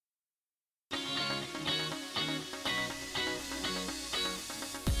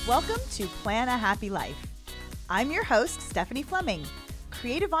Welcome to Plan a Happy Life. I'm your host, Stephanie Fleming,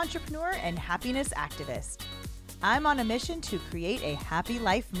 creative entrepreneur and happiness activist. I'm on a mission to create a happy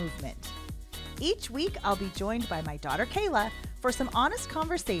life movement. Each week, I'll be joined by my daughter, Kayla, for some honest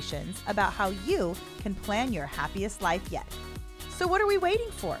conversations about how you can plan your happiest life yet. So what are we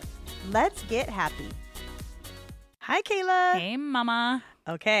waiting for? Let's get happy. Hi, Kayla. Hey, Mama.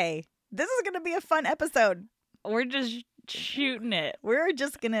 Okay, this is going to be a fun episode. We're just shooting it. We're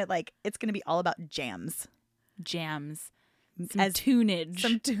just going to it's going to be all about jams. Jams. Some tunage.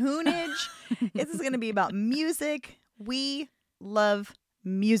 This is going to be about music. We love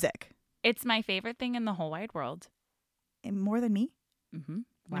music. It's my favorite thing in the whole wide world. And more than me? Mm-hmm.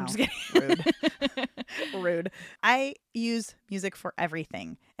 Wow. I'm just kidding. Rude. I use music for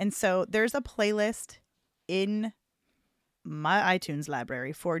everything. And so there's a playlist in my iTunes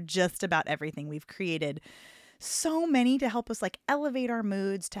library for just about everything. We've created so many to help us elevate our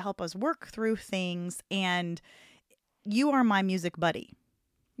moods, to help us work through things. And you are my music buddy.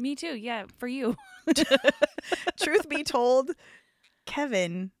 Me too. Yeah, for you. Truth be told,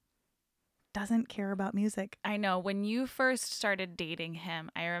 Kevin doesn't care about music. I know. When you first started dating him,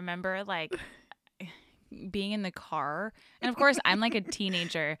 I remember being in the car. And of course, I'm a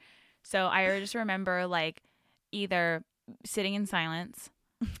teenager. So I just remember either sitting in silence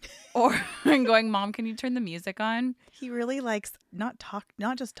or going, Mom, can you turn the music on? He really likes not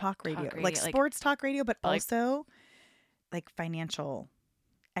just talk radio, sports talk radio, but also financial,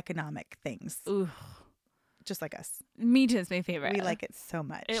 economic things. Ooh. Just like us. Me too. It's my favorite. We like it so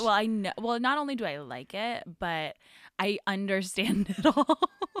much. I know. Well, not only do I like it, but I understand it all.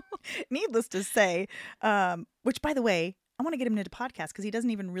 Needless to say, which by the way, I want to get him into podcasts because he doesn't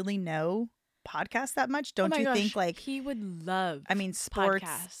even really know podcasts that much. Don't you think he would love sports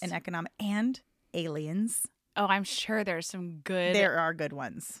podcasts and economic and aliens? Oh, I'm sure there's some good. There are good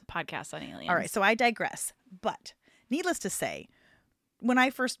ones. Podcasts on aliens. All right, so I digress. But needless to say, when I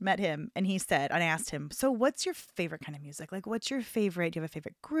first met him and I asked him, so what's your favorite kind of music? What's your favorite? Do you have a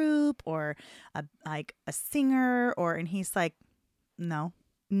favorite group or a singer? And he's like, no,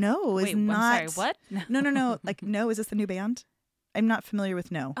 Wait, not. I'm sorry, what? No. No, is this the new band? I'm not familiar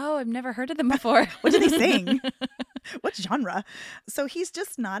with No. Oh, I've never heard of them before. What do they sing? What genre? So he's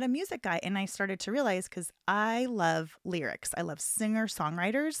just not a music guy. And I started to realize because I love lyrics. I love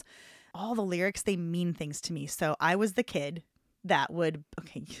singer-songwriters. All the lyrics, they mean things to me. So I was the kid that would,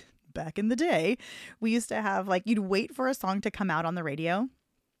 back in the day, we used to have you'd wait for a song to come out on the radio,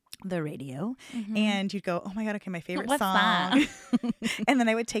 Mm-hmm. and you'd go, oh my God, okay, my favorite What's song. That? And then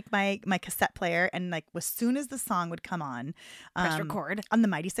I would take my cassette player and as soon as the song would come on, press record on the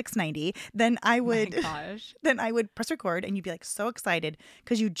Mighty 690, then I would, oh my gosh. then I would press record and you'd be so excited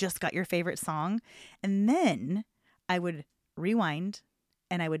because you just got your favorite song. And then I would rewind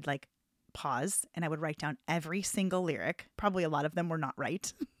and I would pause and I would write down every single lyric. Probably a lot of them were not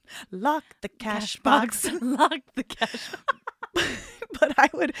right. Lock the cash box. Lock the cash box. But I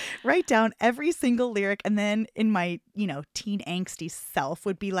would write down every single lyric and then in my, teen angsty self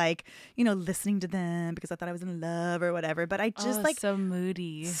would be listening to them because I thought I was in love or whatever. But I just so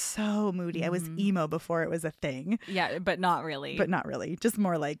moody. So moody. Mm-hmm. I was emo before it was a thing. Yeah, but not really. Just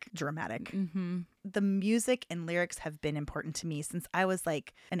more dramatic. Mm-hmm. The music and lyrics have been important to me since I was an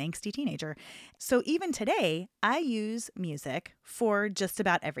angsty teenager. So even today, I use music for just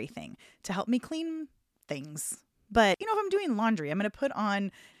about everything to help me clean things. But, if I'm doing laundry, I'm going to put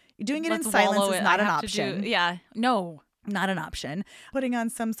on, doing it in silence is not an option. No. Not an option. Putting on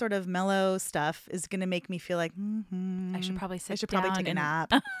some sort of mellow stuff is going to make me feel I should probably sit down. I should probably take a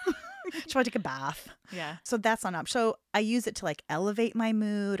nap. Should probably take a bath. Yeah. So that's not an option. So I use it to elevate my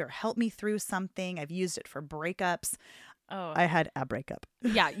mood or help me through something. I've used it for breakups. Oh, I had a breakup.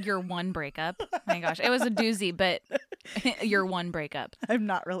 Yeah, your one breakup. Oh my gosh, it was a doozy, but your one breakup. I'm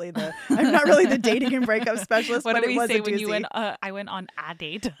not really the dating and breakup specialist. What but did it we was say a when doozy. you went? I went on a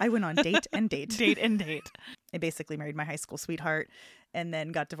date. I went on date and date. Date and date. I basically married my high school sweetheart, and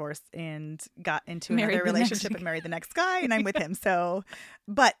then got divorced and got into another relationship and married the next guy, and I'm with him. So,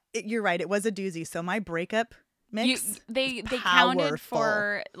 but you're right, it was a doozy. So my breakup mix. They counted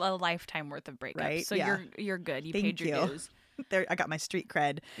for a lifetime worth of breakups. Right? So yeah. you're good. You Thank paid your dues. There, I got my street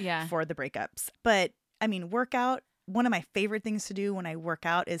cred Yeah. for the breakups. But workout. One of my favorite things to do when I work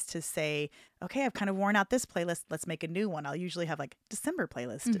out is to say, okay, I've kind of worn out this playlist. Let's make a new one. I'll usually have December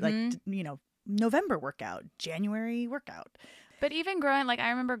playlist, Mm-hmm. November workout, January workout. But even I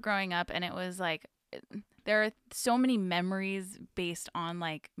remember growing up and it was there are so many memories based on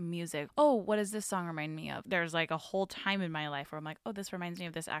like music. Oh, what does this song remind me of? There's like a whole time in my life where I'm like, oh, this reminds me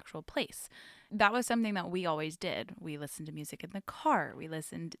of this actual place. That was something that we always did. We listened to music in the car. We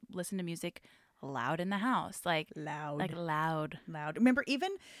listened to music loud in the house, like loud. Remember,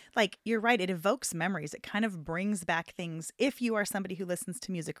 even like, you're right, it evokes memories. It kind of brings back things. If you are somebody who listens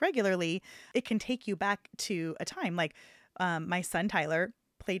to music regularly, it can take you back to a time. Like my son Tyler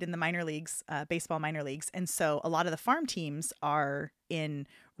played in the minor leagues, baseball minor leagues. And so a lot of the farm teams are in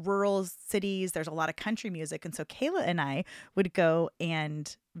rural cities. There's a lot of country music. And so Kayla and I would go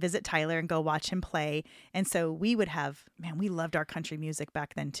and visit Tyler and go watch him play. And so we would have, man, we loved our country music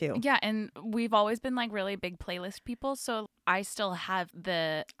back then too. Yeah, and we've always been like really big playlist people. So I still have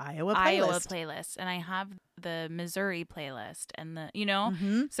the Iowa playlist, and I have the Missouri playlist, and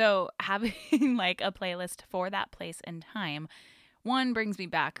the, so having like a playlist for that place and time, one brings me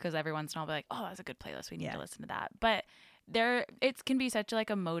back, because every once in a while I'll be like, oh, that's a good playlist. We need to listen to that. But it can be such like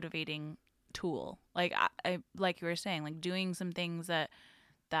a motivating tool. Like I like you were saying, like doing some things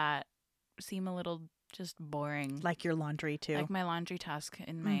that seem a little just boring. Like your laundry too. Like my laundry task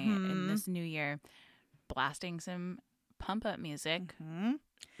in this new year, blasting some pump up music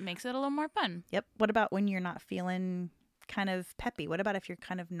makes it a little more fun. Yep. What about when you're not feeling kind of peppy? What about if you're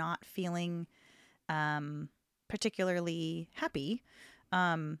kind of not feeling particularly happy,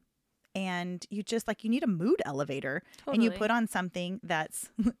 and you just like, you need a mood elevator, and you put on something that's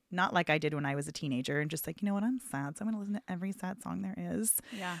not like I did when I was a teenager and just like, you know what, I'm sad, so I'm going to listen to every sad song there is.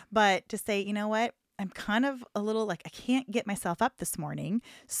 Yeah. But to say, you know what, I'm kind of a little like, I can't get myself up this morning,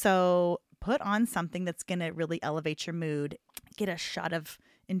 so put on something that's going to really elevate your mood. Get a shot of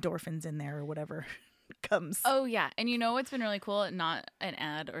endorphins in there or whatever comes. Oh yeah. And you know what's been really cool? Not an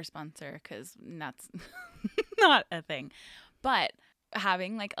ad or sponsor, because that's not a thing, but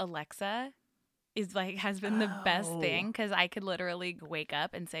having like Alexa is like, has been the best thing, because I could literally wake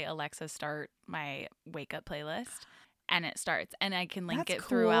up and say, Alexa, start my wake up playlist, and it starts, and I can link it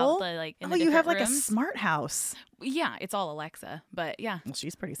throughout the like in the you have different like rooms. a smart house. Yeah, it's all Alexa, but yeah. Well,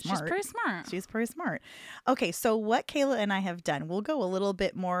 she's pretty smart. She's pretty smart. Okay, so what Kayla and I have done, we'll go a little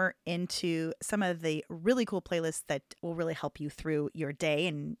bit more into some of the really cool playlists that will really help you through your day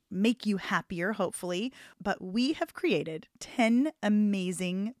and make you happier, hopefully. But we have created 10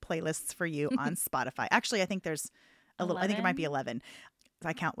 amazing playlists for you on Spotify. Actually, I think there's I think it might be 11.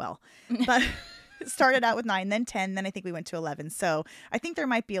 I count well. But it started out with 9, then 10, then I think we went to 11. So I think there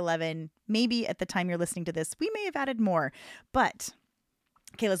might be 11. Maybe at the time you're listening to this, we may have added more. But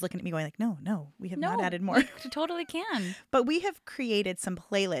Kayla's looking at me going like, no, we have not added more. We totally can. But we have created some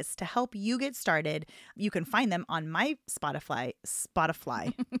playlists to help you get started. You can find them on my Spotify.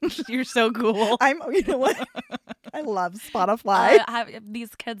 You're so cool. You know what? I love Spotify.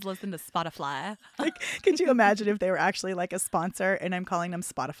 These kids listen to Spotify. Like, could you imagine if they were actually like a sponsor and I'm calling them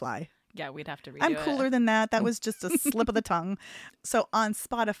Spotify? Yeah, we'd have to redo I'm cooler than that. That was just a slip of the tongue. So on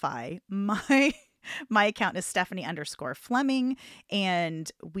Spotify, my account is Stephanie_Fleming,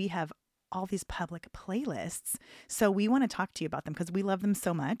 and we have all these public playlists. So we want to talk to you about them because we love them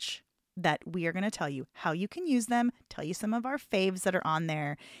so much that we are going to tell you how you can use them, tell you some of our faves that are on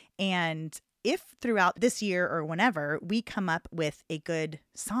there. And if throughout this year or whenever we come up with a good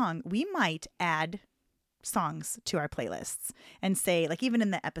song, we might add songs to our playlists and say, like, even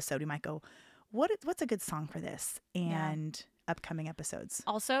in the episode, we might go, what's a good song for this? And upcoming episodes.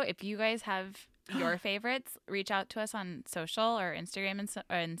 Also, if you guys have your favorites, reach out to us on social or Instagram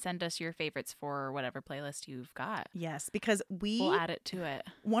and send us your favorites for whatever playlist you've got. Yes, because we'll add it to it.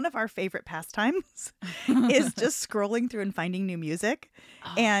 One of our favorite pastimes is just scrolling through and finding new music,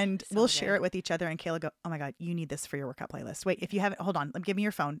 and we'll share it with each other. And Kayla go, "Oh my God, you need this for your workout playlist. Wait, if you haven't, hold on, give me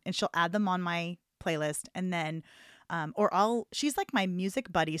your phone," and she'll add them on my playlist, and then she's like my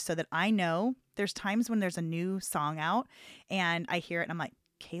music buddy, so that I know there's times when there's a new song out and I hear it and I'm like,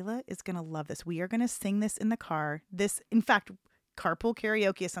 Kayla is going to love this. We are going to sing this in the car. In fact, carpool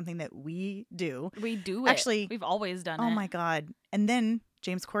karaoke is something that we do. We do it. Actually, we've always done it. Oh my God. And then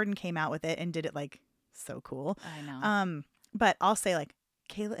James Corden came out with it and did it like so cool. I know. But I'll say like,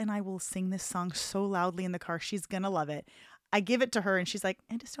 Kayla and I will sing this song so loudly in the car. She's going to love it. I give it to her and she's like,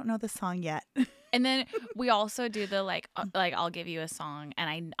 I just don't know the song yet. And then we also do the like I'll give you a song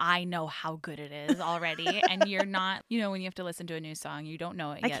and I know how good it is already. And you're not, when you have to listen to a new song, you don't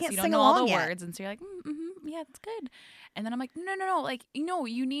know it yet. I can't you don't sing know along all the yet. words. And so you're like, yeah, it's good. And then I'm like, no. Like,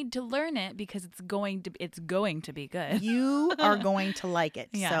 you need to learn it because it's going to be good. You are going to like it.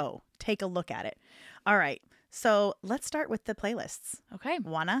 Yeah. So take a look at it. All right. So let's start with the playlists. Okay.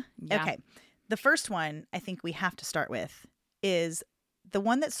 Wanna? Yeah. Okay. The first one I think we have to start with is the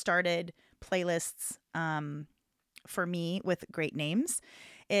one that started playlists for me with great names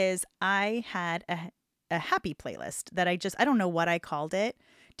is I had a happy playlist that I don't know what I called it.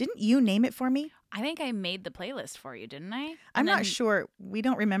 Didn't you name it for me? I think I made the playlist for you, didn't I? I'm not sure. We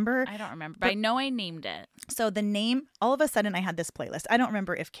don't remember. I don't remember, but I know I named it. So the name, all of a sudden I had this playlist. I don't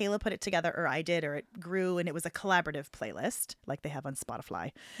remember if Kayla put it together or I did, or it grew and it was a collaborative playlist like they have on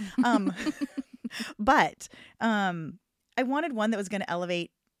Spotify. But I wanted one that was going to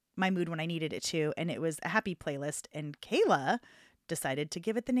elevate my mood when I needed it to. And it was a happy playlist. And Kayla decided to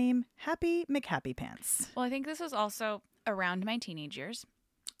give it the name Happy McHappy Pants. Well, I think this was also around my teenage years.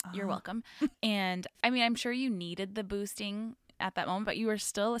 You're welcome. And I mean, I'm sure you needed the boosting at that moment, but you were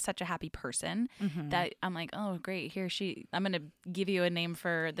still such a happy person that I'm like, oh, great. I'm going to give you a name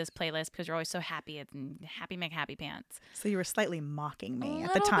for this playlist because you're always so happy and Happy McHappy Pants. So you were slightly mocking me A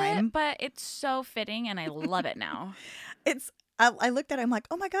at the little time. bit, but it's so fitting and I love it now. I looked at it, I'm like,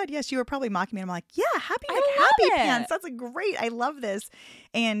 oh my God, yes, you were probably mocking me. And I'm like, yeah, Happy I McHappy love it. Pants. That's great. I love this.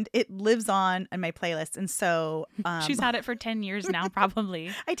 And it lives on in my playlist. And so She's had it for 10 years now, probably.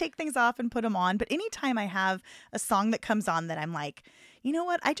 I take things off and put them on. But anytime I have a song that comes on that I'm like, you know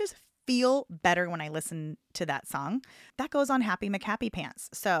what? I just feel better when I listen to that song. That goes on Happy McHappy Pants.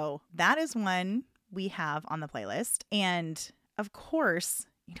 So that is one we have on the playlist. And of course,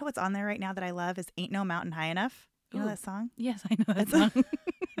 you know what's on there right now that I love is Ain't No Mountain High Enough. You know that song? Yes, I know that song.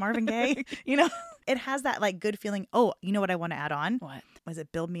 Marvin Gaye. You know, it has that like good feeling. Oh, you know what I want to add on? What? Was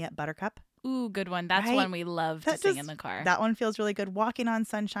it Build Me Up Buttercup? Ooh, good one. That's Right? one we love to sing in the car. That one feels really good. Walking on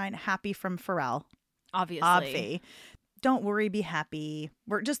Sunshine, Happy from Pharrell. Obviously. Obvi. Don't Worry, Be Happy.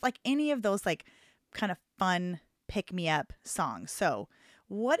 We're just like any of those like kind of fun pick me up songs. So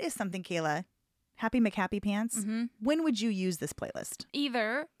what is something, Kayla? Happy McHappy Pants. Mm-hmm. When would you use this playlist?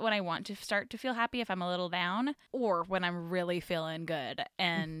 Either when I want to start to feel happy if I'm a little down, or when I'm really feeling good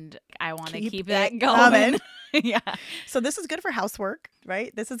and I want to keep that it going. Yeah. So this is good for housework,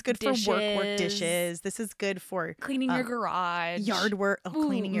 right? This is good for work dishes. This is good for Cleaning your garage. yard work,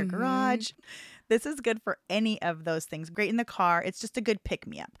 cleaning your garage. This is good for any of those things. Great in the car. It's just a good pick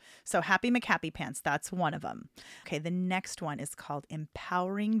me up. So Happy McHappy Pants, that's one of them. Okay, the next one is called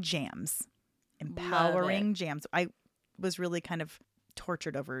Empowering Jams. Empowering Jams. I was really kind of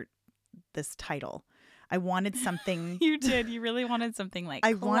tortured over this title. I wanted something. You did. You really wanted something like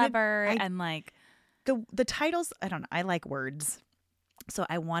clever and like the titles. I don't know. I like words. So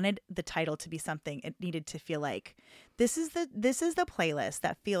I wanted the title to be something. It needed to feel like this is the playlist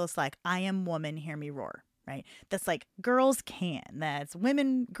that feels like I am woman, hear me roar. Right? That's like girls can. That's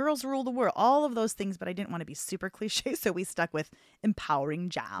women, girls rule the world. All of those things, but I didn't want to be super cliche, so we stuck with Empowering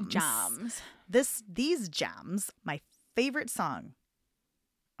Jams. These jams, my favorite song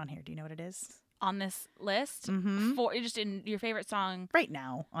on here. Do you know what it is? On this list? Mm-hmm. For just in your favorite song right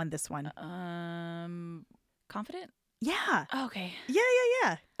now on this one. Confident? Yeah. Okay.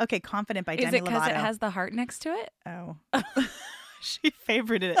 Yeah. Okay, Confident by Demi Lovato. Is it because it has the heart next to it? Oh. She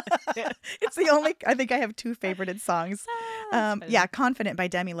favorited it. It's the only, I think I have two favorited songs. Yeah, Confident by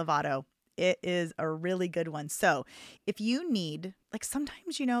Demi Lovato. It is a really good one. So if you need, like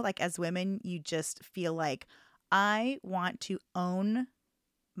sometimes, you know, like as women, you just feel like I want to own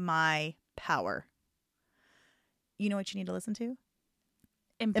my power. You know what you need to listen to?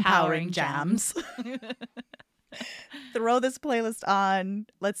 Empowering Jams. Throw this playlist on.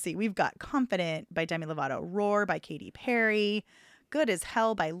 Let's see. We've got Confident by Demi Lovato, Roar by Katy Perry, Good as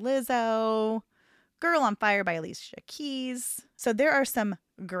Hell by Lizzo, Girl on Fire by Alicia Keys. So there are some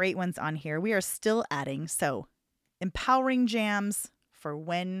great ones on here. We are still adding. So Empowering Jams for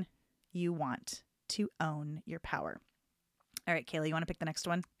when you want to own your power. All right, Kayla, you want to pick the next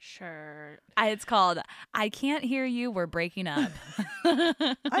one? Sure. It's called I Can't Hear You, We're Breaking Up.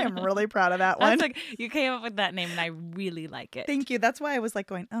 I am really proud of that one. That's like, you came up with that name and I really like it. Thank you. That's why I was like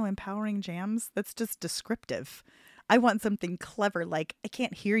going, oh, Empowering Jams. That's just descriptive. I want something clever like I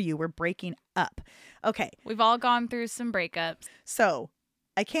can't hear you. We're breaking up. Okay. We've all gone through some breakups. So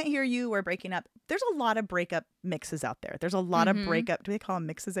I can't hear you. We're breaking up. There's a lot of breakup mixes out there. There's a lot of breakup. Do they call them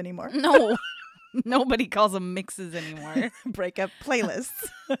mixes anymore? No. Nobody calls them mixes anymore. Breakup playlists.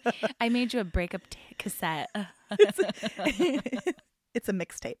 I made you a breakup cassette. It's a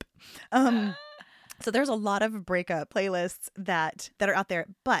mixtape. So there's a lot of breakup playlists that are out there,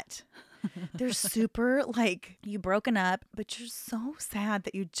 but they're super like you broken up, but you're so sad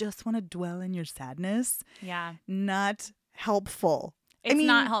that you just want to dwell in your sadness. Yeah. Not helpful. It's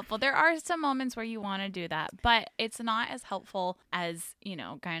not helpful. There are some moments where you want to do that, but it's not as helpful as, you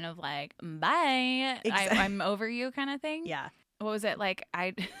know, kind of like, bye, I'm over you kind of thing. Yeah. What was it like?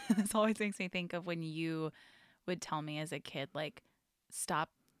 This always makes me think of when you would tell me as a kid, like, stop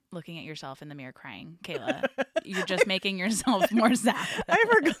looking at yourself in the mirror crying, Kayla. You're just making yourself more sad. I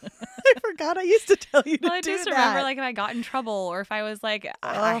forgot I used to tell you to I do just that. remember, like, if I got in trouble or if I was like,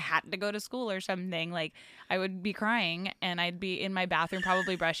 I had to go to school or something, like, I would be crying and I'd be in my bathroom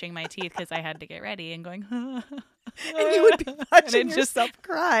probably brushing my teeth because I had to get ready and going, and you would be watching just- yourself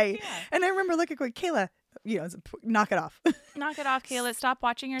cry. Yeah. And I remember looking going, Kayla, knock it off. Knock it off, Kayla. Stop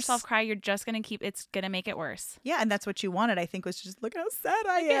watching yourself cry. You're just going to it's going to make it worse. Yeah, and that's what you wanted, I think, was just look how sad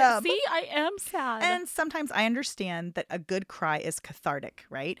I Yeah, am. see, I am sad. And sometimes I understand that a good cry is cathartic,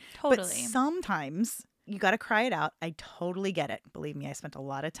 right? Totally. But sometimes you got to cry it out. I totally get it. Believe me, I spent a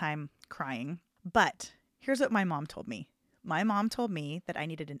lot of time crying. But here's what my mom told me. My mom told me that I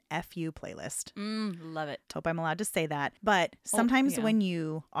needed an FU playlist. Love it. Hope I'm allowed to say that. But sometimes yeah. when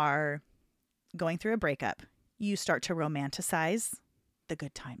you are going through a breakup, you start to romanticize the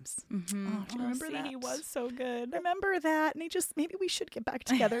good times. Mm-hmm. Oh, do you remember that? He was so good. Remember that? And maybe we should get back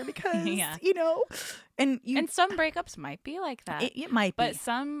together because, Yeah. and some breakups might be like that. It might be. But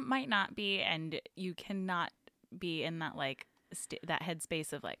some might not be, and you cannot be in that like that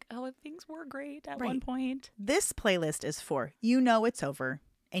headspace of like, oh, things were great at one point. This playlist is for it's over,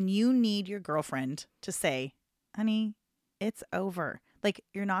 and you need your girlfriend to say, honey, it's over. Like,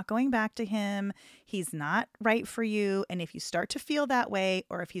 you're not going back to him. He's not right for you. And if you start to feel that way,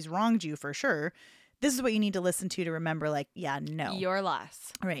 or if he's wronged you for sure, this is what you need to listen to remember, like, yeah, no. Your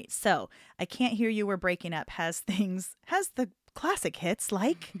loss. Right. So I Can't Hear You, We're Breaking Up has the classic hits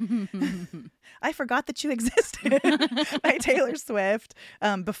like I Forgot That You Existed by Taylor Swift,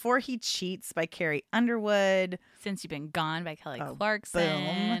 Before He Cheats by Carrie Underwood, Since You've Been Gone by Kelly Oh,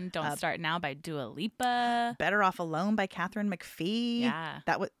 Clarkson, boom. Don't Start Now by Dua Lipa. Better Off Alone by Catherine McPhee. Yeah.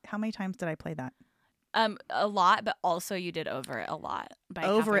 How many times did I play that? A lot, but also you did Over It a lot by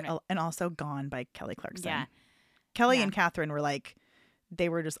Over Catherine It, and also Gone by Kelly Clarkson. Yeah. Kelly Yeah. and Catherine were like, they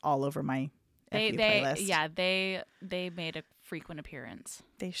were just all over my FU playlist. Yeah, they made a frequent appearance.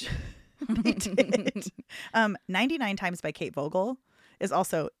 They did. 99 Times by Kate Vogel is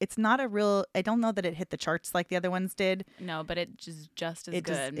also, it's not a real, I don't know that it hit the charts like the other ones did. No, but it just as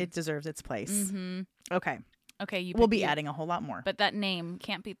good. It deserves its place. Mm-hmm. Okay. Okay, We'll be adding a whole lot more. But that name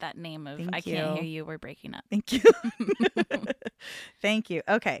can't beat that name of Thank I Can't you. Hear You, We're Breaking Up. Thank you. Thank you.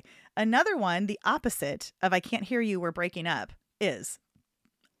 Okay. Another one, the opposite of I Can't Hear You, We're Breaking Up is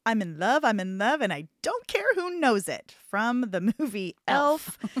I'm in love, and I don't care who knows it, from the movie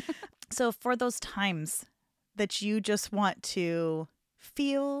Elf. So for those times that you just want to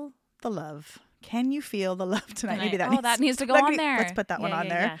feel the love, can you feel the love tonight? Maybe that needs to go on there. Let's put that one on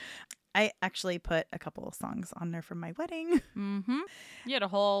there. Yeah. I actually put a couple of songs on there from my wedding. Mm-hmm. You had a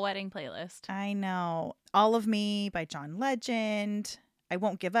whole wedding playlist. I know. All of Me by John Legend. I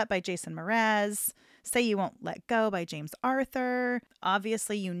Won't Give Up by Jason Mraz. Say You Won't Let Go by James Arthur.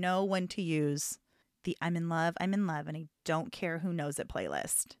 Obviously, you know when to use the I'm in love, and I don't care who knows it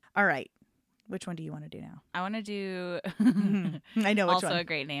playlist. All right. Which one do you want to do now? I want to do I know which also one. a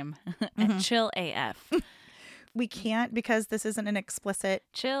great name. Chill AF. We can't because this isn't an explicit.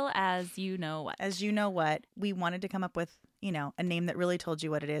 Chill as you know what. As you know what, we wanted to come up with, a name that really told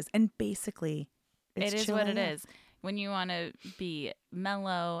you what it is. And basically, It is chill what it AF. is. When you want to be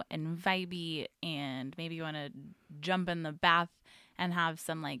mellow and vibey and maybe you want to jump in the bath and have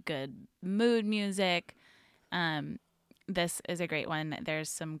some like good mood music, this is a great one. There's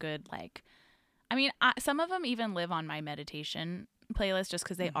some good some of them even live on my meditation playlist just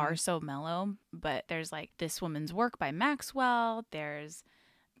because they are so mellow. But there's like This Woman's Work by Maxwell. There's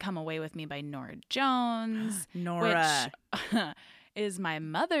Come Away With Me by Norah Jones. Nora. Which is my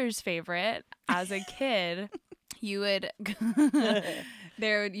mother's favorite. As a kid, you would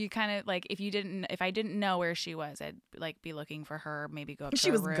you kind of like if I didn't know where she was, I'd like be looking for her, maybe go up to She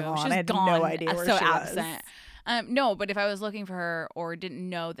her was room. gone. She was I had gone. no idea where so she was. absent. No, but if I was looking for her or didn't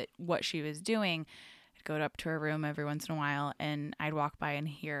know what she was doing, I'd go up to her room every once in a while and I'd walk by and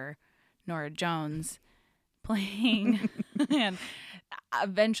hear Norah Jones playing. And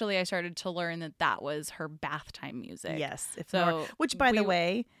eventually I started to learn that was her bath time music. Yes. Which by the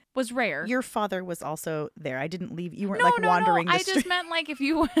way, was rare. your father was also there. I didn't leave. You weren't no, wandering no. the I street. just meant like if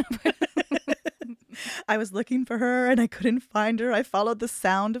you I was looking for her and I couldn't find her. I followed the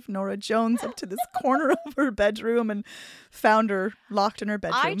sound of Norah Jones up to this corner of her bedroom and found her locked in her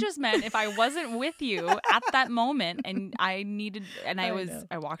bedroom. I just meant if I wasn't with you at that moment and I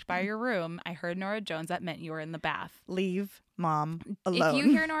walked by your room, I heard Norah Jones, that meant you were in the bath. Leave Mom alone. If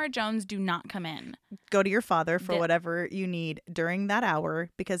you hear Norah Jones, do not come in. Go to your father for whatever you need during that hour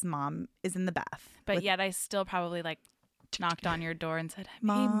because Mom is in the bath. But yet I still probably knocked on your door and said, "Hey,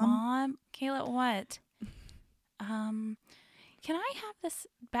 Mom? Mom, Kayla, what? can I have this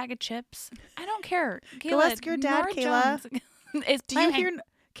bag of chips? I don't care. Kayla, Go ask your dad, Nora Kayla. Jones is Do you hear,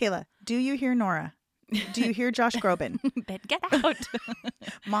 Kayla, do you hear Nora? Do you hear Josh Groban? Get out.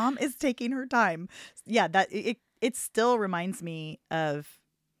 Mom is taking her time. Yeah, it still reminds me of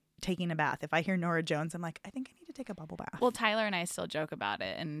taking a bath. If I hear Nora Jones, I'm like, I think I need to take a bubble bath. Well, Tyler and I still joke about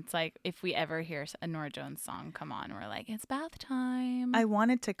it. And it's like, if we ever hear a Nora Jones song come on, we're like, it's bath time. I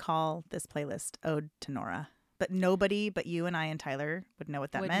wanted to call this playlist Ode to Nora, but nobody but you and I and Tyler would know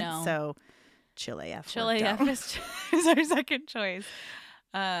what that meant. know. So Chill AF. Chill AF is our second choice.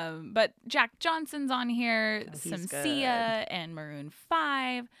 But Jack Johnson's on here, some Sia and Maroon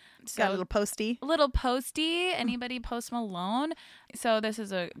 5. So Got a little posty. Anybody Post Malone. So this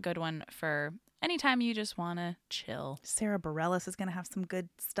is a good one for anytime you just want to chill. Sarah Bareilles is going to have some good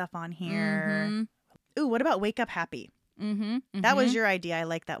stuff on here. Mm-hmm. Ooh, what about Wake Up Happy? Mm-hmm. That was your idea. I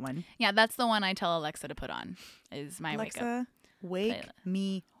like that one. Yeah, that's the one I tell Alexa to put on, is my Alexa, wake wake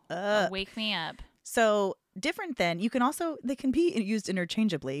me up. Wake me up. So different than, you can also, they can be used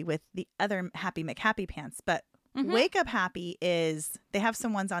interchangeably with the other Happy McHappy Pants, but Wake Up Happy is, they have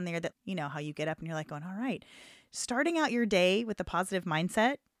some ones on there that, you know, how you get up and you're like going, all right, starting out your day with a positive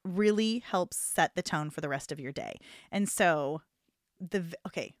mindset really helps set the tone for the rest of your day. And so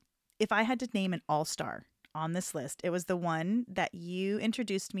if I had to name an all-star on this list, it was the one that you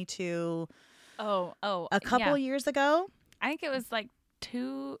introduced me to a couple years ago. I think it was like it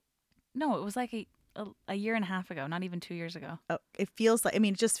was like a year and a half ago, not even 2 years ago. Oh, it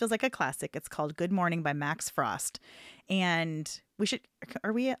just feels like a classic. It's called Good Morning by Max Frost. And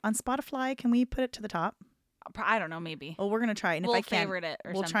are we on Spotify? Can we put it to the top? I don't know, maybe. Well, we're going to try it. And we'll if I can, favorite it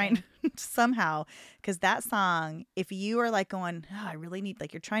or we'll something. try and somehow, because that song, if you are like going, I really need,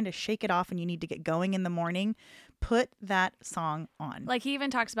 like you're trying to shake it off and you need to get going in the morning, put that song on. Like he even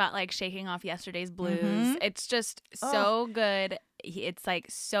talks about like shaking off yesterday's blues. It's just so good. It's like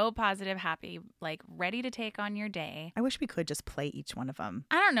so positive, happy, like ready to take on your day. I wish we could just play each one of them.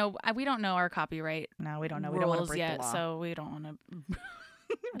 I don't know. We don't know our copyright. No, we don't know. We don't want to break yet, the law. so we don't want to.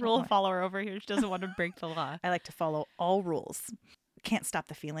 Rule follower over here. She doesn't want to break the law. I like to follow all rules. Can't Stop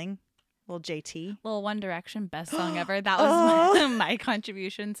the Feeling. Little JT. Little One Direction, best song ever. That was my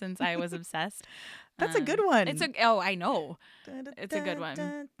contribution since I was obsessed. That's a good one. I know. It's a good one.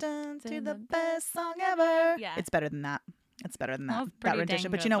 To the best song ever. Yeah. It's better than that. It's better than that. That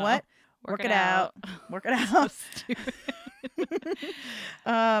rendition. But good, you know though. what? Work it out. Work it out.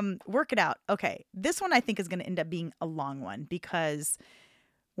 Work it out. Okay. This one I think is going to end up being a long one, because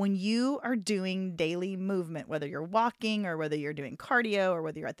when you are doing daily movement, whether you're walking or whether you're doing cardio or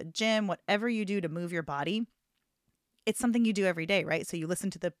whether you're at the gym, whatever you do to move your body, it's something you do every day, right? So you listen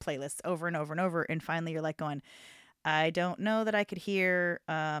to the playlists over and over and over, and finally you're like going, I don't know that I could hear,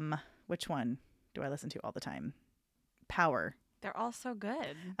 which one do I listen to all the time? Power. They're all so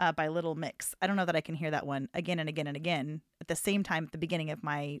good. By Little Mix. I don't know that I can hear that one again and again and again at the same time at the beginning of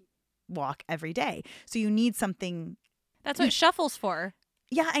my walk every day. So you need something. That's what shuffle's for.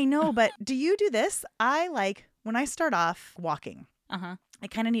 Yeah, I know. But do you do this? I like when I start off walking. I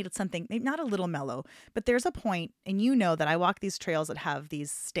kind of needed something, maybe not a little mellow, but there's a point, and you know that I walk these trails that have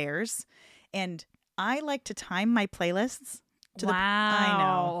these stairs, and I like to time my playlists to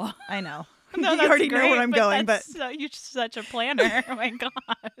wow. I know. No, you already know where I'm going, but you're such a planner. Oh my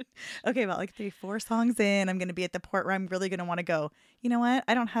God. Okay, about like 3-4 songs in, I'm going to be at the point where I'm really going to want to go, you know what?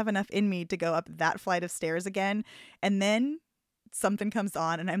 I don't have enough in me to go up that flight of stairs again. And then something comes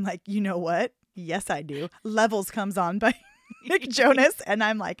on and I'm like, you know what? Yes, I do. Levels comes on by Nick Jonas. And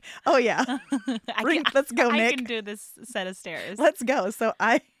I'm like, oh yeah, let's go, Nick. I can do this set of stairs. Let's go. So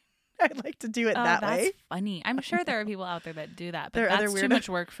I like to do it that way. That's funny. I'm sure there are people out there that do that, but there are that's too much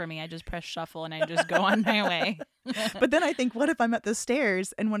work for me. I just press shuffle and I just go on my way. But then I think, what if I'm at the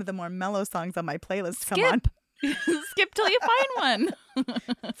stairs and one of the more mellow songs on my playlist come on? Skip till you find one.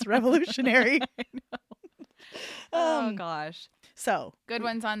 It's revolutionary. I know. Oh gosh. So good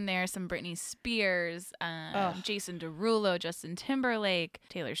ones on there. Some Britney Spears, Jason Derulo, Justin Timberlake,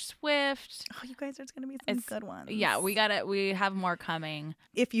 Taylor Swift. Oh, you guys, there's going to be some good ones. Yeah, we have more coming.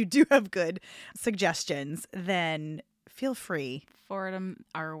 If you do have good suggestions, then feel free. Forward them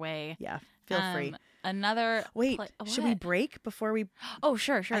our way. Yeah, feel free. Another. Wait, should we break before we? Oh,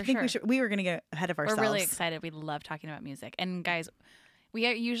 sure. I think we should. We were going to get ahead of ourselves. We're really excited. We love talking about music. And guys, we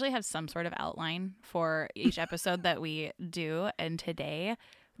usually have some sort of outline for each episode that we do. And today,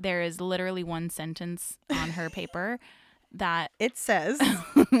 there is literally one sentence on her paper that it says.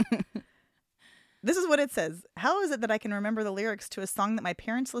 This is what it says. How is it that I can remember the lyrics to a song that my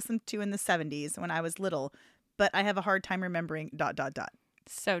parents listened to in the 70s when I was little, but I have a hard time remembering ...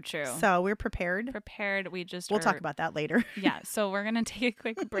 So true. So we're prepared. We just We'll talk about that later. Yeah. So we're going to take a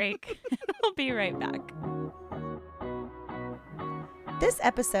quick break. We'll be right back. This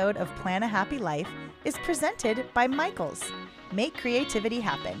episode of Plan a Happy Life is presented by Michaels. Make creativity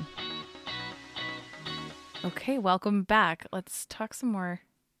happen. Okay, welcome back. Let's talk some more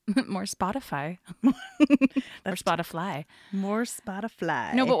Spotify. Or Spotify. More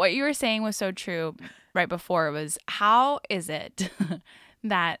Spotify. No, but what you were saying was so true right before was, how is it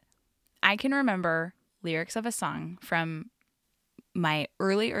that I can remember lyrics of a song from my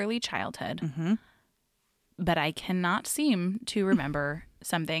early childhood, but I cannot seem to remember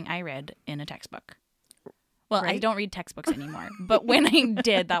something I read in a textbook. Well, Right? I don't read textbooks anymore, but when I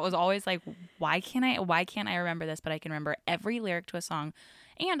did, that was always like, why can't I remember this? But I can remember every lyric to a song,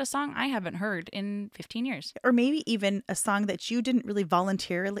 and a song I haven't heard in 15 years. Or maybe even a song that you didn't really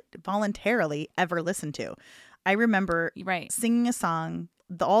voluntarily ever listen to. I remember Right. singing a song,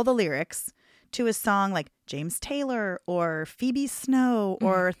 all the lyrics to a song like James Taylor or Phoebe Snow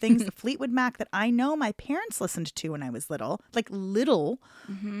or things Fleetwood Mac that I know my parents listened to when I was little,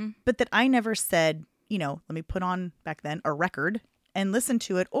 but that I never said, let me put on back then a record and listen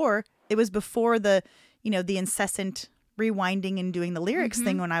to it. Or it was before the incessant rewinding and doing the lyrics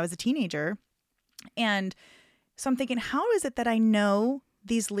thing when I was a teenager. And so I'm thinking, how is it that I know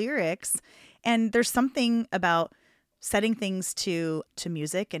these lyrics? And there's something about setting things to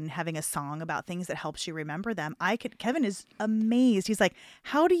music and having a song about things that helps you remember them. Kevin is amazed. He's like,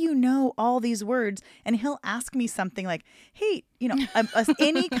 how do you know all these words? And he'll ask me something like, hey,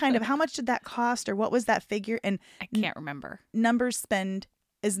 any kind of, how much did that cost? Or what was that figure? And I can't remember. Numbers spend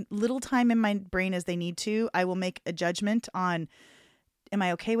as little time in my brain as they need to. I will make a judgment on, am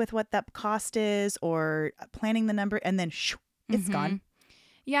I okay with what that cost is, or planning the number, and then it's gone.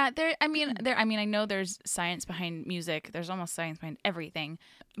 Yeah, I know there's science behind music. There's almost science behind everything.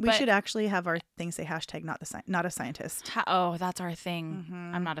 We should actually have our thing say hashtag not a scientist. That's our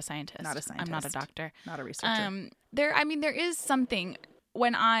thing. I'm not a scientist. Not a scientist. I'm not a doctor. Not a researcher. There is something.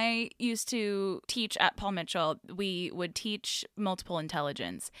 When I used to teach at Paul Mitchell, we would teach multiple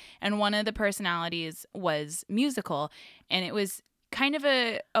intelligence. And one of the personalities was musical. And it was kind of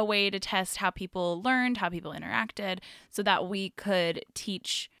a way to test how people learned, how people interacted, so that we could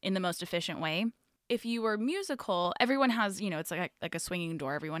teach in the most efficient way. If you were musical, everyone has, it's like a swinging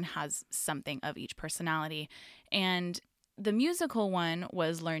door. Everyone has something of each personality. And the musical one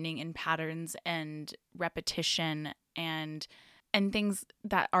was learning in patterns and repetition and things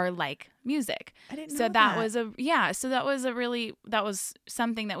that are like music. I didn't know so that. That was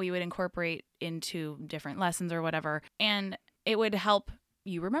something that we would incorporate into different lessons or whatever. And it would help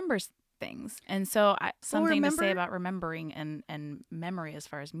you remember things. And so something to say about remembering and memory as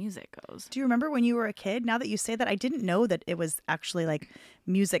far as music goes. Do you remember when you were a kid? Now that you say that, I didn't know that it was actually like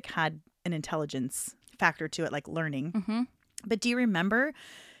music had an intelligence factor to it, like learning. But do you remember,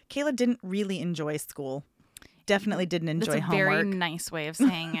 Kayla didn't really enjoy school. Definitely didn't enjoy That's a homework. very nice way of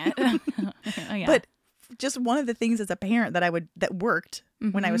saying it. Oh, yeah. But just one of the things as a parent that worked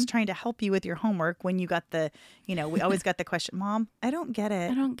when I was trying to help you with your homework, when you got we always got the question, Mom, I don't get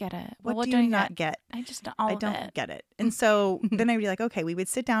it. I don't get it. What do you not get? I just I don't get it. And so then I'd be like, okay, we would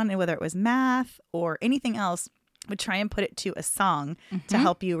sit down, and whether it was math or anything else, would try and put it to a song to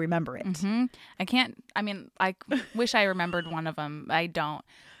help you remember it. I wish I remembered one of them. I don't.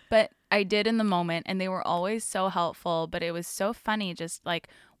 But I did in the moment, and they were always so helpful. But it was so funny, just like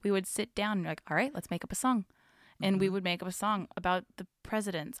we would sit down and be like, all right, let's make up a song. And we would make up a song about the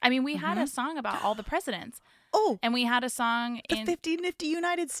presidents. I mean, we had a song about all the presidents. Oh. And we had a song in 50 Nifty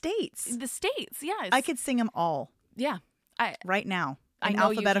United States. The States, yes. I could sing them all. Yeah. Right now. In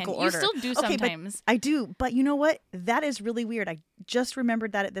alphabetical order. You still do sometimes. Okay, but I do. But you know what? That is really weird. I just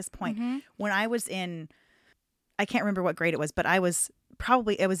remembered that at this point. When I was I can't remember what grade it was, but it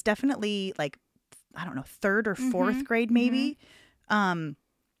was definitely like, I don't know, third or fourth grade maybe.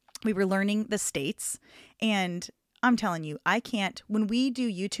 We were learning the states, and I'm telling you, when we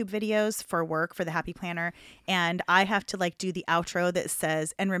do YouTube videos for work for the Happy Planner, and I have to do the outro that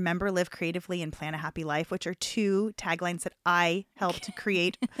says, and remember, live creatively and plan a happy life, which are two taglines that I helped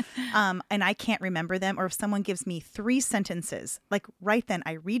create. And I can't remember them. Or if someone gives me 3 sentences, right then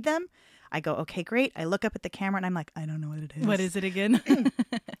I read them, I go, okay, great. I look up at the camera and I'm like, I don't know what it is. What is it again?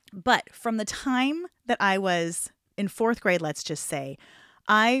 But from the time that I was in 4th grade, let's just say,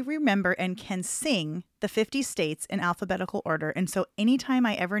 I remember and can sing the 50 states in alphabetical order. And so anytime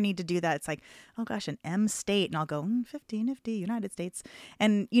I ever need to do that, it's like, oh gosh, an M state. And I'll go, 50 Nifty United States.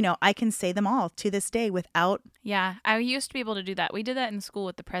 And, I can say them all to this day without. Yeah, I used to be able to do that. We did that in school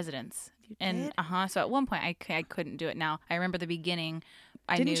with the presidents. You did? So at one point I couldn't do it now. I remember the beginning,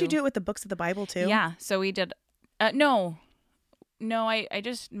 Didn't you do it with the books of the Bible too? Yeah. So we did. No, I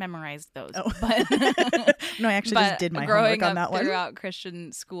just memorized those. Oh. But No, I actually just did my homework on that one. Throughout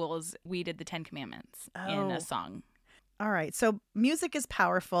Christian schools, we did the 10 Commandments in a song. All right. So music is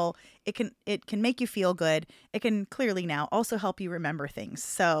powerful. It can make you feel good. It can clearly now also help you remember things.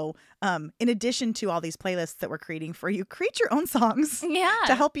 So in addition to all these playlists that we're creating for you, create your own songs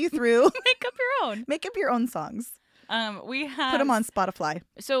to help you through. Make up your own. Make up your own songs. We have put them on Spotify.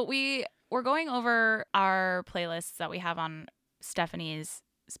 So we're going over our playlists that we have on Stephanie's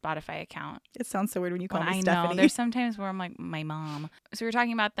Spotify account. It sounds so weird when you call me I Stephanie. know. There's sometimes where I'm like my mom. So we're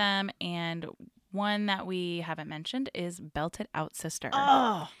talking about them, and one that we haven't mentioned is Belt It Out Sister.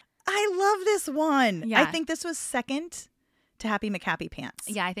 Oh, I love this one. Yeah. I think this was second to Happy McHappy Pants.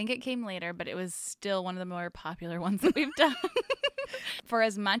 Yeah, I think it came later, but it was still one of the more popular ones that we've done. For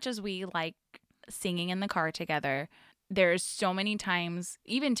as much as we like singing in the car together, there's so many times,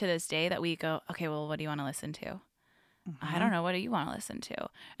 even to this day, that we go, okay, well, what do you want to listen to? I don't know. What do you want to listen to?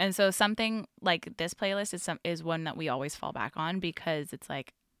 And so something like this playlist is one that we always fall back on because it's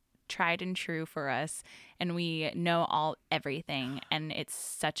like tried and true for us, and we know everything, and it's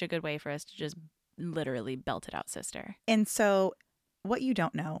such a good way for us to just literally belt it out, sister. And so what you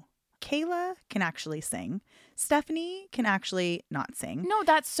don't know, Kayla can actually sing. Stephanie can actually not sing. No,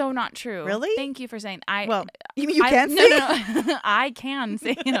 that's so not true. Really? Thank you for saying. You can sing? No. I can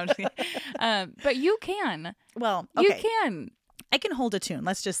sing. No, just kidding. But you can. Well, okay. You can. I can hold a tune.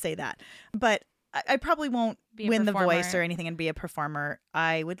 Let's just say that. But I probably won't Be a win the performer. voice or anything and be a performer.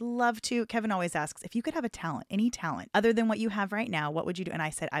 I would love to. Kevin always asks, if you could have a talent, any talent, other than what you have right now, what would you do? And I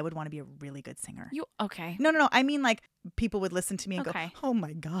said, I would want to be a really good singer. Okay. No. I mean, like, people would listen to me and Okay. go, oh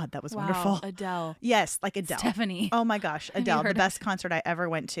my God, that was Wow, wonderful. Adele. Yes, like Adele. Stephanie. Oh my gosh, you Adele, the heard of- best concert I ever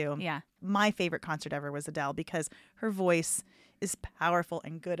went to. Yeah. My favorite concert ever was Adele because her voice is powerful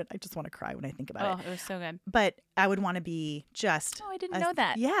and good. And I just want to cry when I think about it. Oh, it was so good. But I would want to be just. Oh, I didn't know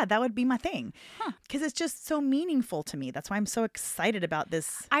that. Yeah, that would be my thing. Huh. Because it's just so meaningful to me. That's why I'm so excited about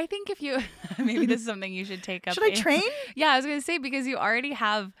this. I think if you maybe this is something you should take up. Should I train? Yeah, I was gonna say because you already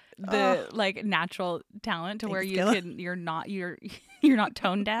have the like natural talent to where Thanks, you Kayla. can you're not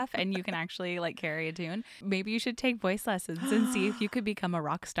tone deaf and you can actually like carry a tune. Maybe you should take voice lessons and see if you could become a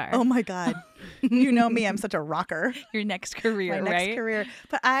rock star. Oh my God. You know me, I'm such a rocker. Your next career, My right? next career.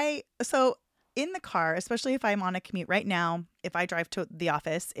 But so in the car, especially if I'm on a commute right now, if I drive to the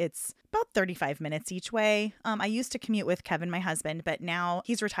office, it's about 35 minutes each way. I used to commute with Kevin, my husband, but now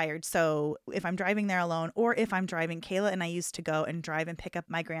he's retired. So if I'm driving there alone or if I'm driving, Kayla and I used to go and drive and pick up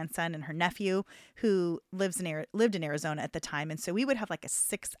my grandson and her nephew who lived in Arizona at the time. And so we would have like a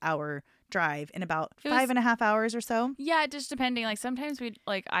 6-hour drive in about 5.5 hours or so. Yeah, just depending. Like sometimes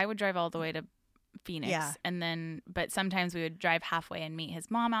I would drive all the way to Phoenix, Yeah. and then but sometimes we would drive halfway and meet his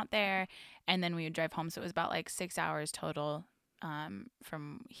mom out there, and then we would drive home. So it was about like 6 hours total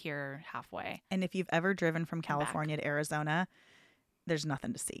from here halfway. And if you've ever driven from California to Arizona, there's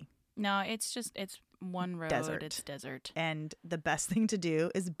nothing to see. No, it's one road. Desert. It's desert. And the best thing to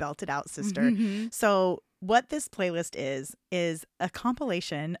do is belt it out, sister. So what this playlist is a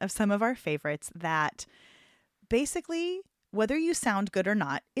compilation of some of our favorites that basically, whether you sound good or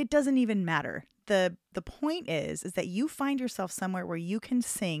not, it doesn't even matter. The point is that you find yourself somewhere where you can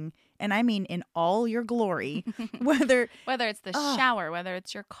sing, and I mean in all your glory, whether it's the shower, whether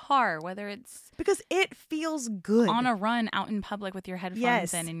it's your car, whether it's because it feels good on a run out in public with your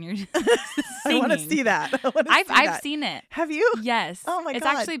headphones in and you're just I want to singing. see that. I've seen it. Have you? Yes. Oh my It's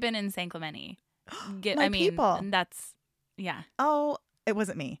God. actually been in San Clemente. My people. And that's yeah. Oh, it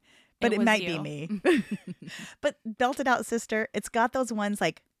wasn't me, but it was might you. be me. But Belt It Out, Sister, it's got those ones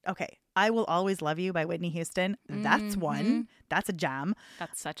like, okay, I Will Always Love You by Whitney Houston. That's one. That's a jam.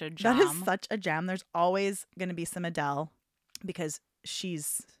 That's such a jam. That is such a jam. There's always going to be some Adele because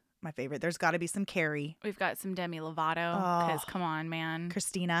she's my favorite. There's got to be some Carrie. We've got some Demi Lovato because come on, man.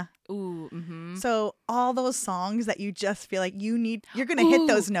 Christina. Ooh. Mm-hmm. So all those songs that you just feel like you're going to hit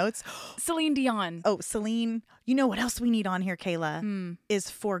those notes. Celine Dion. Oh, Celine. You know what else we need on here, Kayla? Is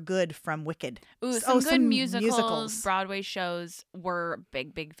For Good from Wicked. Ooh, some good musicals. Broadway shows. We're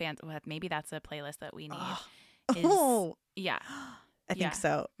big fans. Well, maybe that's a playlist that we need. Yeah. I think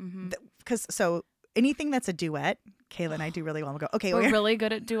so. Mm-hmm. Because so anything that's a duet, Kayla and I do really well. We'll go, okay, we're really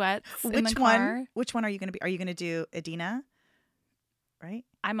good at duets in the car. Which one are you going to be? Are you going to do Adina? Right?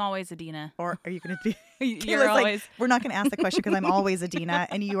 I'm always Adina. Or are you going to be? You're always. Like, we're not going to ask the question because I'm always Adina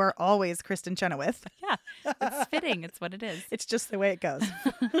and you are always Kristen Chenoweth. Yeah, it's fitting. It's what it is. It's just the way it goes.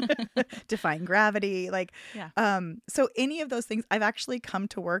 Defying gravity, like. Yeah. So any of those things, I've actually come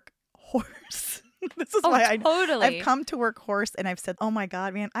to work hoarse. This is why totally. I've come to work hoarse and I've said, oh my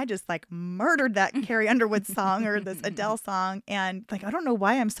God, man, I just like murdered that Carrie Underwood song or this Adele song. And like, I don't know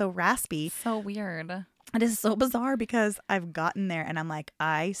why I'm so raspy. So weird. It is so bizarre because I've gotten there and I'm like,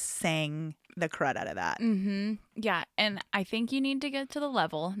 I sang the crud out of that. Mm-hmm. Yeah. And I think you need to get to the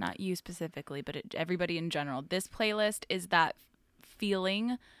level, not you specifically, but everybody in general. This playlist is that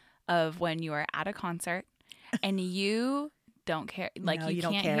feeling of when you are at a concert and you don't care. Like, No, you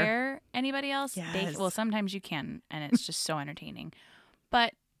don't can't care. hear anybody else. Yes. Well, sometimes you can, and it's just so entertaining.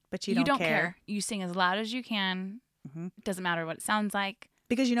 But you don't care. You sing as loud as you can. Mm-hmm. Doesn't matter what it sounds like.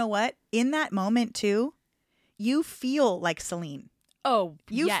 Because you know what? In that moment too, you feel like Celine. Oh,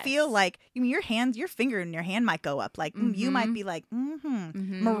 You yes. feel like, I mean, your finger in your hand might go up. Like you might be like,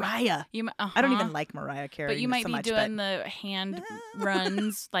 Mariah. I don't even like Mariah Carey. But you might so be much, doing the hand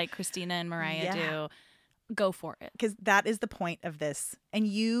runs like Christina and Mariah do. Go for it. because that is the point of this. And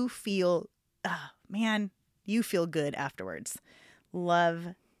you feel, man, you feel good afterwards.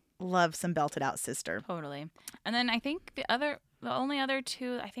 Love some belted out sister. Totally. And then I think the only other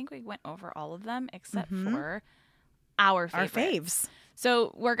two, I think we went over all of them except for our favorites. Our faves.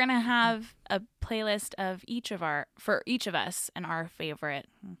 So we're going to have a playlist of for each of us and our favorite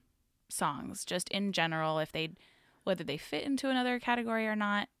songs, just in general, whether they fit into another category or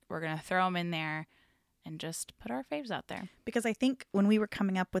not, we're going to throw them in there and just put our faves out there. Because I think when we were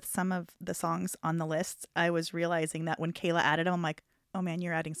coming up with some of the songs on the lists, I was realizing that when Kayla added them, I'm like, oh man,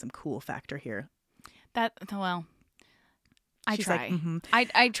 you're adding some cool factor here. I She's try. like,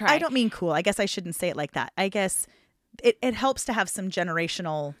 I try. I don't mean cool. I guess I shouldn't say it like that. I guess it helps to have some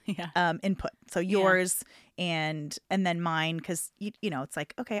generational input. So yours and then mine, because you know, it's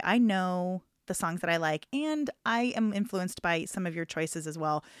like, okay, I know the songs that I like and I am influenced by some of your choices as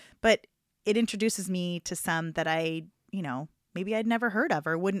well. But it introduces me to some that I, maybe I'd never heard of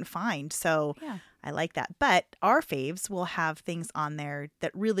or wouldn't find. So I like that. But our faves will have things on there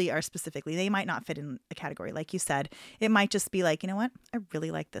that really are specifically, they might not fit in a category. Like you said, it might just be like, you know what? I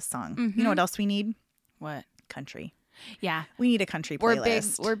really like this song. Mm-hmm. You know what else we need? What? Country. Yeah. We need a country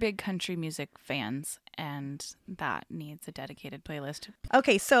playlist. We're big country music fans, and that needs a dedicated playlist.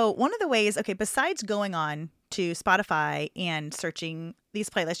 Okay, so one of the ways, besides going on to Spotify and searching these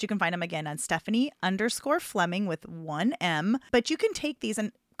playlists, you can find them again on Stephanie_Fleming with 1M. But you can take these,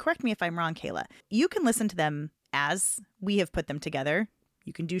 and correct me if I'm wrong, Kayla, you can listen to them as we have put them together.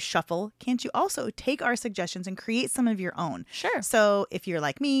 You can do shuffle. Can't you also take our suggestions and create some of your own? Sure. So if you're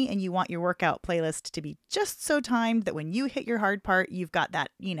like me and you want your workout playlist to be just so timed that when you hit your hard part, you've got that,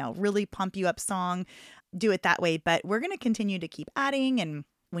 really pump you up song, do it that way. But we're going to continue to keep adding. And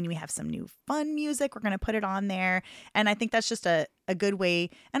when we have some new fun music, we're going to put it on there. And I think that's just a good way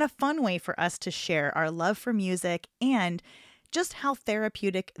and a fun way for us to share our love for music and just how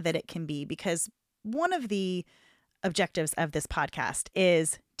therapeutic that it can be. Because one of the objectives of this podcast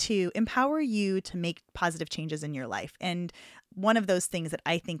is to empower you to make positive changes in your life. And one of those things that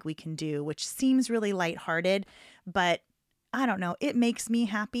I think we can do, which seems really lighthearted, but I don't know, it makes me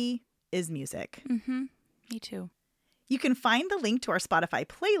happy, is music. Mm-hmm. Me too. You can find the link to our Spotify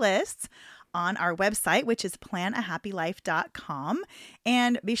playlists on our website, which is planahappylife.com.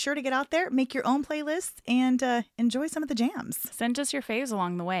 And be sure to get out there, make your own playlists, and enjoy some of the jams. Send us your faves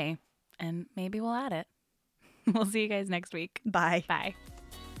along the way, and maybe we'll add it. We'll see you guys next week. Bye. Bye.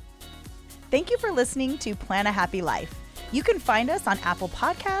 Thank you for listening to Plan a Happy Life. You can find us on Apple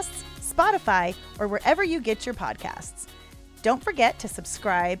Podcasts, Spotify, or wherever you get your podcasts. Don't forget to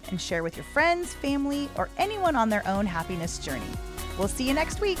subscribe and share with your friends, family, or anyone on their own happiness journey. We'll see you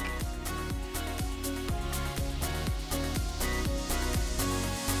next week.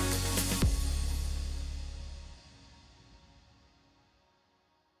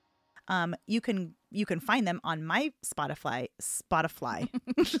 You can find them on my Spotify.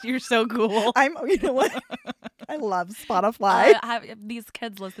 You're so cool. You know what? I love Spotify. These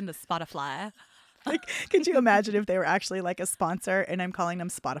kids listen to Spotify. Like, could you imagine if they were actually like a sponsor and I'm calling them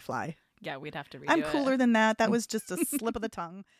Spotify? Yeah, we'd have to redo it. I'm cooler than that. That was just a slip of the tongue.